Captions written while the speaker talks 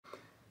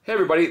Hey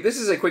everybody, this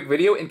is a quick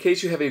video in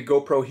case you have a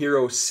GoPro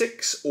Hero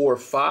 6 or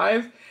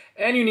 5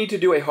 and you need to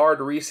do a hard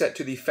reset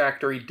to the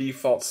factory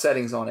default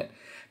settings on it.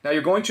 Now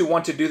you're going to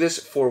want to do this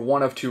for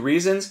one of two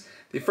reasons.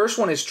 The first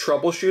one is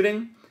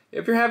troubleshooting.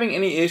 If you're having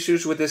any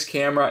issues with this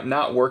camera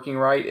not working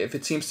right, if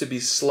it seems to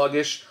be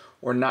sluggish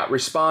or not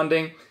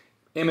responding,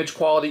 image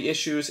quality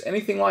issues,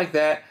 anything like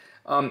that,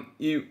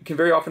 you can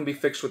very often be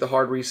fixed with a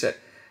hard reset.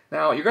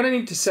 Now you're going to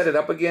need to set it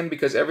up again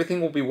because everything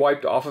will be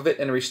wiped off of it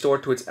and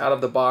restored to its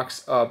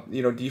out-of-the-box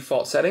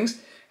default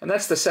settings. And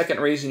that's the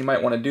second reason you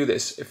might want to do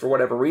this. If for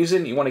whatever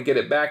reason you want to get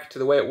it back to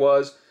the way it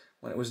was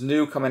when it was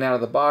new coming out of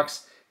the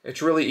box,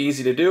 it's really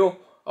easy to do.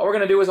 All we're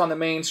going to do is on the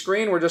main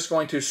screen, we're just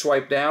going to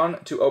swipe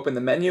down to open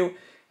the menu.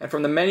 And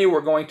from the menu,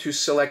 we're going to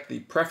select the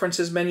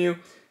Preferences menu.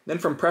 Then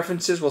from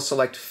Preferences, we'll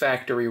select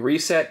Factory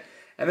Reset.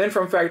 And then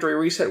from Factory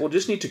Reset, we'll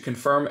just need to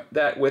confirm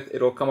that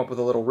it'll come up with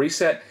a little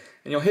reset.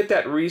 And you'll hit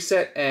that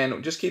reset,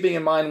 and just keeping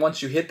in mind,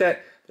 once you hit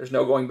that, there's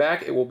no going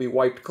back. It will be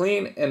wiped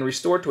clean and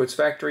restored to its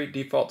factory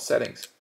default settings.